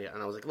bust, yada, yada.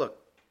 And I was like, look,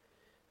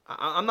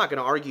 I'm not going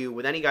to argue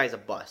with any guy's a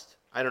bust.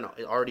 I don't know.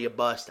 Already a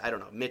bust. I don't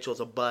know. Mitchell's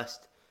a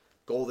bust.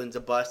 Golden's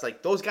a bust.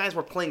 Like, those guys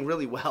were playing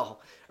really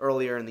well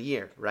earlier in the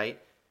year, right?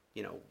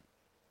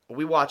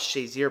 We watched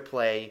Shazier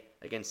play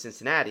against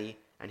Cincinnati,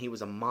 and he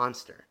was a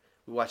monster.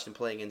 We watched him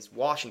play against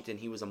Washington.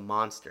 He was a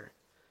monster.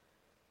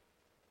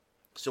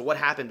 So what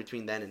happened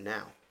between then and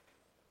now?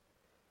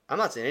 I'm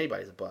not saying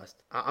anybody's a bust.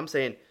 I'm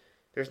saying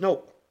there's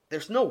no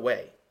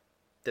way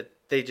that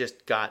the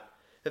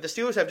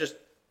Steelers have just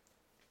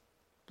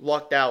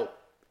lucked out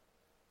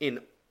in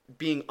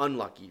being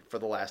unlucky for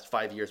the last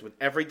 5 years with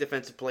every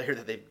defensive player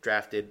that they've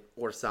drafted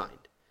or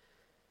signed.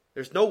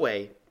 There's no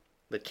way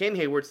that Cam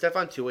Hayward,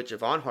 Stephon Tuitt,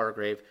 Javon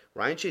Hargrave,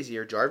 Ryan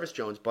Shazier, Jarvis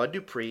Jones, Bud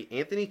Dupree,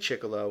 Anthony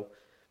Chickillo,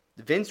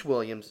 Vince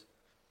Williams,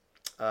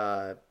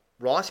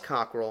 Ross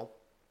Cockrell,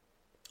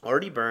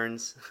 Artie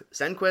Burns,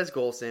 Senquez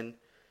Golson,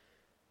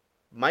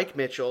 Mike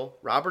Mitchell,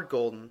 Robert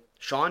Golden,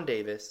 Sean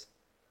Davis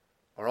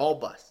are all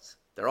busts.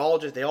 They're all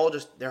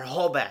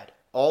bad.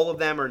 All of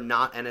them are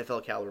not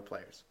NFL caliber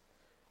players.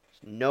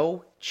 There's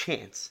no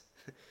chance.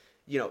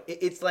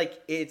 It's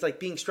like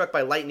being struck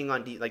by lightning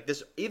on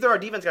this. Either our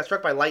defense got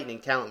struck by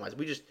lightning talent wise.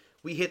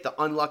 We hit the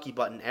unlucky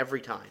button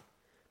every time.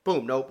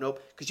 Boom,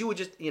 nope. Because you would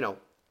just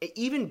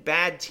even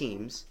bad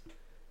teams.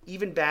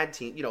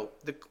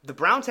 The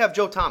Browns have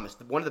Joe Thomas,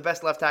 one of the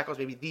best left tackles,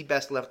 maybe the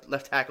best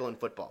left tackle in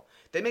football.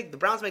 The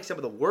Browns make some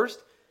of the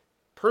worst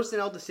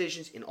personnel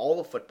decisions in all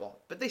of football,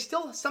 but they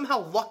still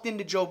somehow lucked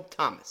into Joe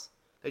Thomas.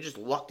 They just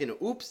lucked into,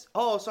 oops,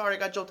 oh, sorry, I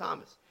got Joe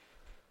Thomas.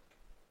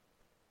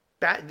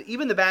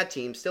 Even the bad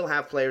teams still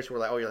have players who are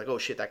like, oh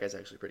shit, that guy's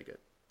actually pretty good.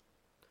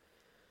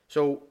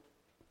 So,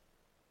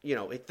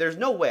 there's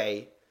no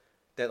way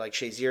that like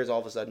Shazier is all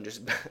of a sudden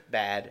just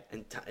bad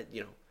and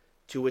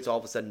Tuitt's all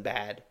of a sudden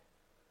bad.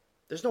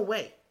 There's no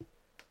way.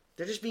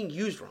 They're just being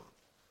used wrong.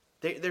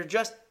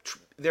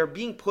 They're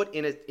being put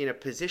in a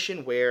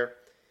position where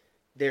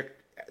they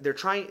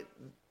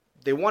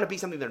want to be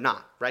something they're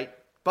not, right?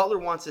 Butler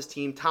wants this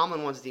team,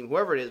 Tomlin wants this team,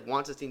 whoever it is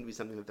wants this team to be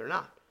something that they're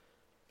not.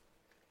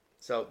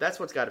 So that's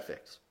what's got to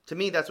fix. To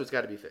me, that's what's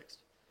got to be fixed.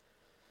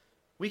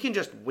 We can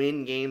just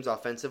win games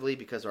offensively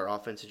because our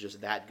offense is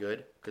just that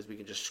good, because we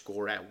can just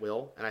score at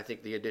will. And I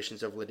think the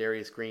additions of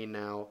Ladarius Green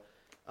now,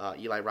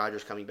 Eli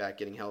Rogers coming back,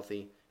 getting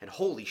healthy, and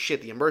holy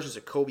shit, the emergence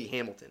of Kobe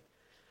Hamilton.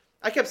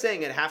 I kept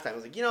saying at halftime, I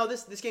was like,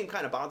 this game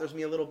kind of bothers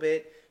me a little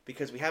bit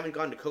because we haven't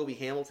gone to Kobe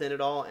Hamilton at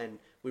all, and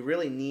we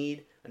really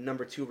need a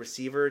number 2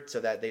 receiver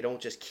so that they don't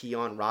just key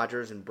on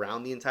Rodgers and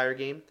Brown the entire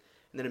game.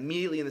 And then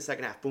immediately in the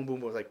second half, boom,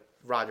 boom, it was like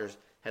Rodgers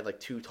had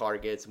like 2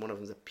 targets, and one of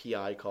them was a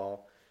PI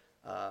call.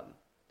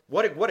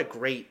 What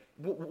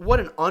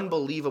an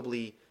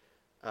unbelievably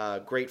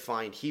great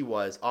find he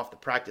was off the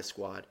practice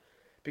squad.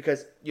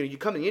 Because you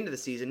coming into the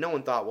season, no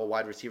one thought,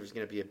 wide receiver is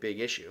going to be a big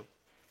issue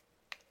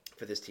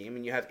for this team.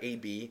 And you have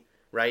AB,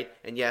 right?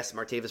 And yes,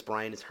 Martavis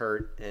Bryant is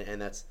hurt,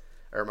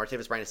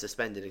 Martavis Bryant is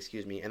suspended,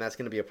 and that's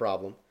going to be a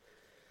problem.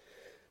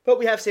 But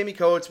we have Sammy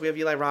Coates, we have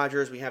Eli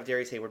Rogers, we have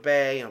Darius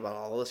Hayward-Bay, and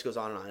all the list goes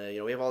on and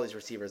on. We have all these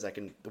receivers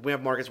we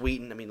have Marcus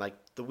Wheaton. I mean,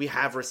 we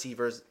have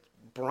receivers.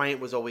 Bryant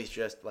was always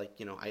just like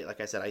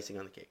I said, icing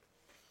on the cake.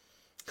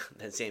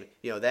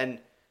 Then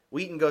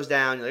Wheaton goes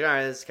down. You're like, all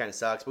right, this kind of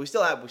sucks. But we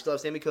still have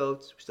Sammy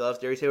Coates. We still have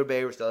Darius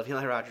Hayward-Bay. We still have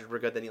Eli Rogers. We're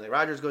good. Then Eli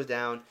Rogers goes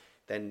down.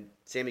 Then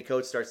Sammy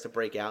Coates starts to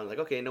break out. Like,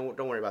 okay, no,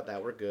 don't worry about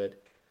that. We're good.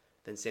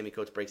 Then Sammy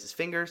Coates breaks his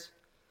fingers,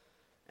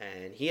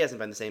 and he hasn't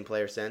been the same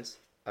player since.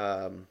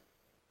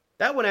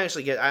 That one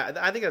actually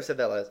I think I've said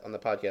that on the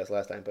podcast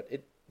last time, but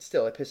it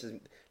pisses me.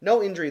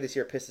 No injury this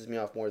year pisses me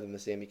off more than the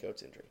Sammy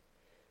Coates injury,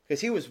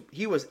 because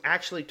he was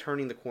actually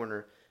turning the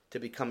corner to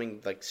becoming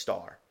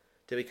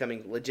to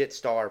becoming legit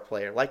star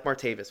player like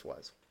Martavis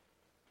was.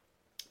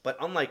 But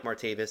unlike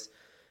Martavis,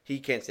 he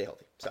can't stay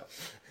healthy. So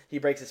he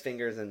breaks his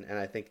fingers, and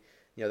I think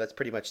that's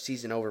pretty much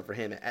season over for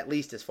him, at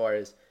least as far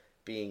as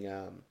being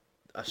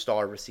a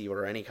star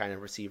receiver or any kind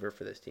of receiver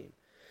for this team.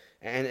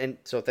 And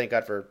so thank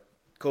God for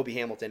Kobe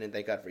Hamilton, and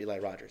thank God for Eli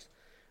Rogers.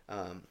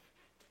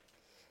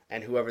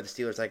 And whoever the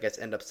Steelers, I guess,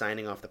 end up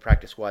signing off the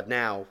practice squad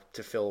now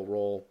to fill a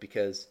role,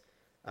 because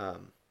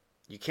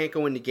you can't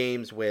go into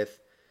games with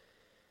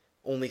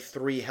only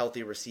 3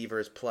 healthy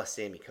receivers plus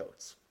Sammy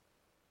Coates.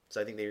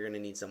 So I think that you're going to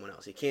need someone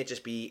else. You can't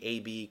just be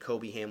AB,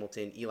 Kobe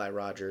Hamilton, Eli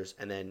Rogers,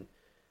 and then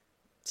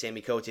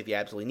Sammy Coates if you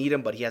absolutely need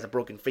him, but he has a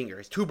broken finger. He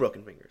has 2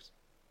 broken fingers.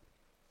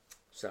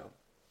 So,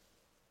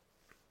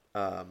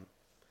 but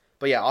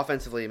yeah,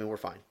 offensively, I mean, we're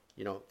fine.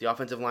 The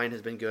offensive line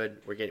has been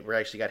good. We're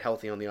actually got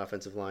healthy on the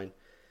offensive line.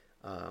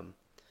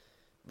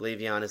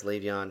 Le'Veon is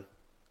Le'Veon.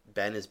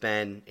 Ben is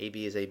Ben.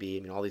 AB is AB. I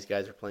mean, all these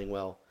guys are playing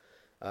well.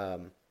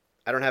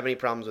 I don't have any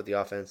problems with the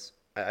offense.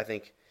 I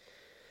think,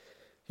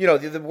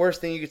 the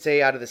worst thing you could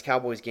say out of this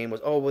Cowboys game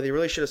was, oh, well, they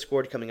really should have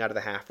scored coming out of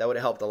the half. That would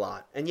have helped a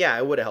lot. And yeah,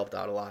 it would have helped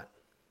out a lot.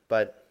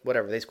 But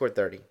whatever, they scored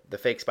 30. The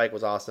fake spike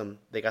was awesome.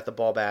 They got the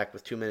ball back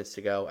with 2 minutes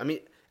to go. I mean,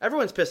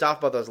 everyone's pissed off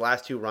about those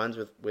last 2 runs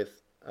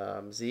with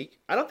Zeke.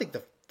 I don't think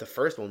the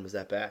first one was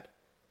that bad.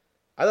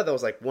 I thought that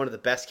was like one of the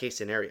best case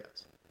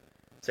scenarios.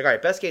 It's like, all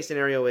right, best case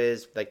scenario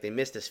is like they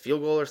missed this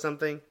field goal or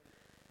something,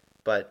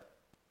 but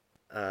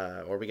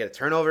or we get a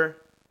turnover,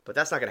 but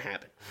that's not going to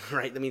happen,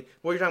 right? I mean,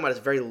 what you're talking about is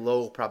very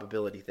low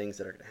probability things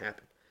that are going to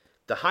happen.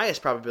 The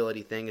highest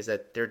probability thing is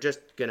that they're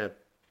just going to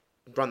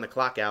run the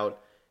clock out,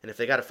 and if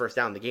they got a first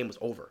down, the game was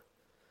over.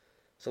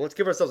 So let's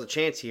give ourselves a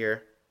chance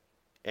here,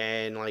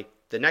 and like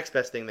the next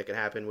best thing that could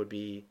happen would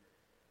be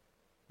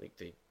like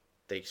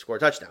they score a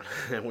touchdown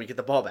and we get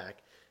the ball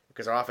back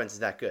because our offense is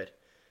that good.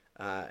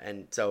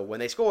 And so when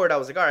they scored, I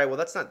was like, all right, well,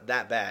 that's not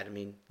that bad. I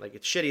mean, like,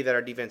 it's shitty that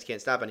our defense can't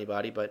stop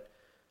anybody, but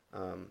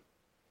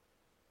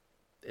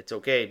it's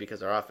okay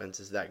because our offense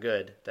is that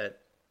good that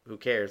who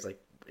cares? Like,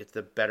 it's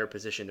the better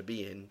position to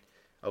be in.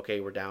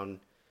 Okay, we're down,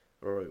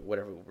 or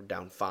whatever, we're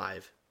down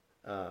 5.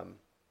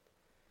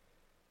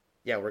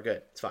 Yeah, we're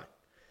good. It's fine.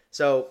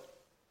 So,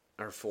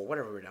 or 4,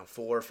 whatever we were down,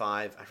 4 or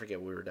 5, I forget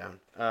what we were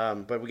down.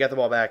 But we got the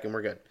ball back and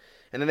we're good.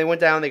 And then they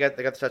went down. They got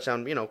the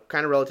touchdown,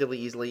 kind of relatively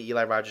easily.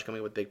 Eli Rogers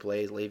coming with big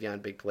plays.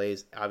 Le'Veon big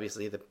plays.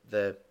 Obviously,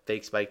 the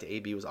fake spike to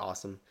AB was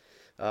awesome.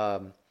 Yeah,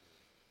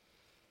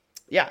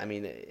 I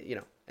mean,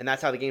 and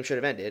that's how the game should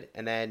have ended.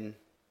 And then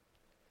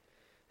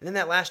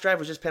that last drive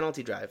was just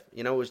penalty drive.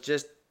 It was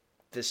just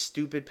the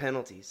stupid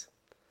penalties.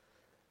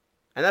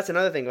 And that's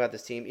another thing about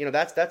this team.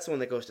 That's the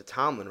one that goes to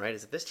Tomlin, right?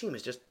 Is that this team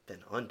has just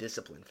been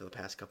undisciplined for the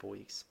past couple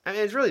weeks. I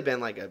mean, it's really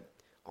been like a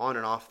on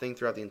and off thing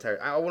throughout the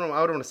entire. I don't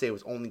want to say it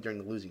was only during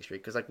the losing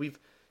streak because like we've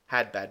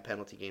had bad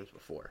penalty games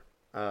before.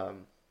 But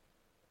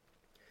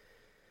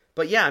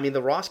yeah, I mean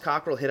the Ross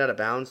Cockrell hit out of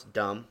bounds,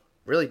 dumb,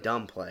 really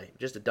dumb play,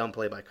 just a dumb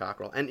play by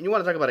Cockrell. And you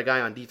want to talk about a guy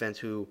on defense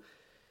who,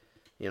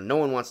 no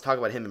one wants to talk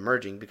about him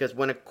emerging because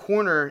when a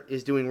corner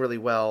is doing really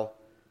well,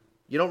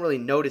 you don't really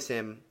notice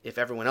him if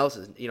everyone else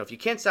is. If you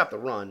can't stop the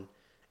run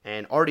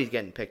and Artie's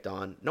getting picked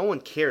on, no one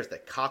cares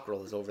that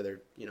Cockrell is over there,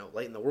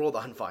 lighting the world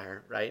on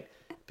fire, right?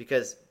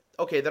 Because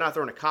okay, they're not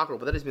throwing to Cockrell,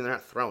 but that doesn't mean they're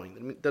not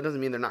throwing. That doesn't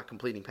mean they're not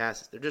completing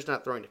passes. They're just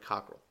not throwing to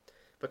Cockrell.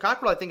 But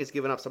Cockrell, I think, has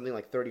given up something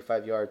like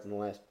 35 yards in the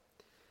last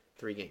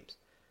 3 games.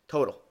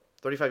 Total.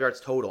 35 yards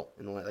total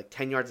in the last, like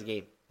 10 yards a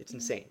game. It's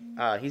insane.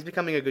 He's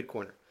becoming a good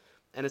corner.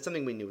 And it's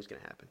something we knew was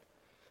going to happen.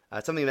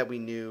 It's something that we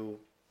knew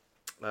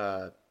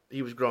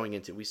he was growing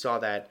into. We saw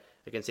that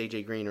against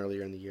A.J. Green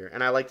earlier in the year.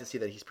 And I like to see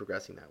that he's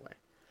progressing that way.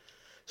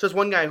 So it's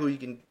one guy who you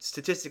can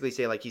statistically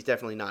say, like, he's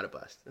definitely not a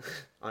bust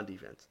on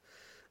defense.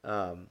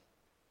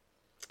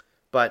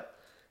 But,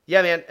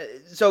 yeah, man,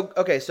 so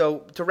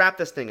to wrap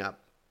this thing up,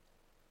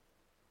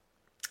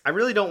 I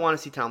really don't want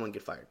to see Tomlin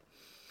get fired.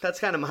 That's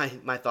kind of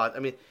my thought. I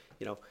mean,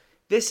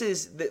 this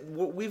is,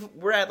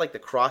 we're at, like, the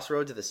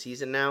crossroads of the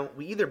season now.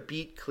 We either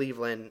beat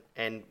Cleveland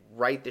and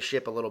right the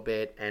ship a little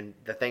bit, and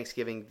the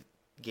Thanksgiving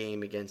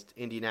game against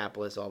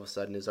Indianapolis all of a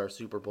sudden is our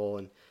Super Bowl,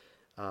 and,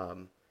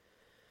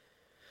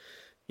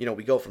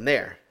 we go from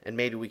there. And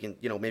maybe we can,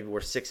 maybe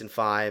we're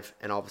 6-5,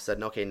 and all of a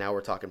sudden, okay, now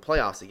we're talking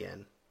playoffs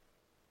again.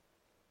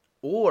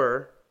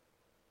 Or,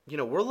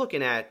 we're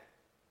looking at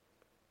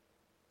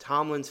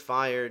Tomlin's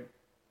fired,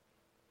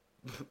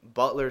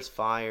 Butler's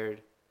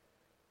fired.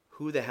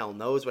 Who the hell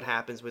knows what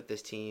happens with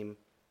this team?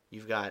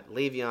 You've got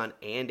Le'Veon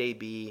and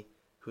AB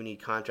who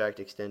need contract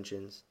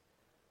extensions.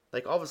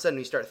 Like, all of a sudden,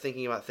 you start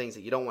thinking about things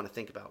that you don't want to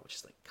think about, which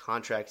is like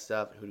contract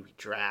stuff and who do we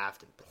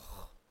draft. And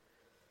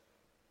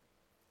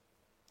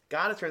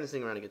got to turn this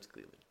thing around against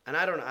Cleveland. And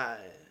I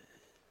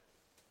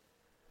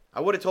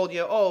would have told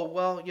you, oh,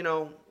 well,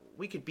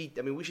 we should beat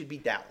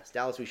Dallas.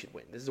 Dallas, we should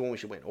win. This is the one we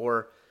should win.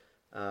 Or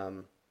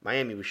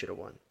Miami, we should have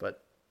won.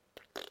 But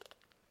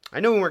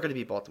I know we weren't going to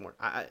beat Baltimore.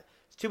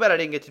 It's too bad I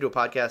didn't get to do a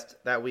podcast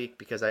that week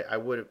because I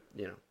would have,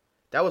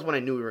 that was when I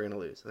knew we were going to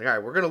lose. Like, all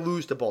right, we're going to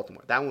lose to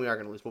Baltimore. That one we are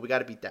going to lose, but we got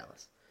to beat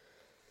Dallas.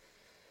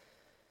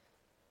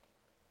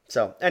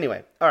 So,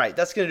 anyway, all right,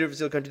 that's going to do it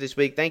for Steeler Country this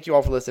week. Thank you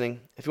all for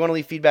listening. If you want to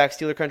leave feedback,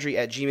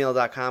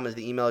 SteelerCountry@gmail.com is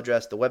the email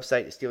address. The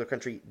website is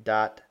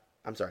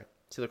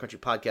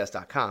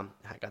SteelerCountryPodcast.com.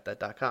 I got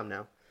that .com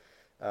now.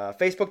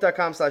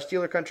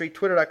 Facebook.com/SteelerCountry,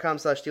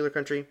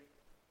 Twitter.com/SteelerCountry.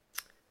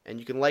 And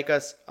you can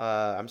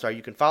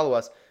you can follow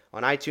us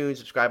on iTunes,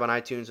 subscribe on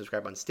iTunes,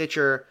 subscribe on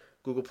Stitcher,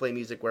 Google Play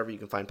Music, wherever you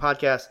can find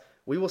podcasts.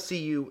 We will see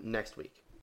you next week.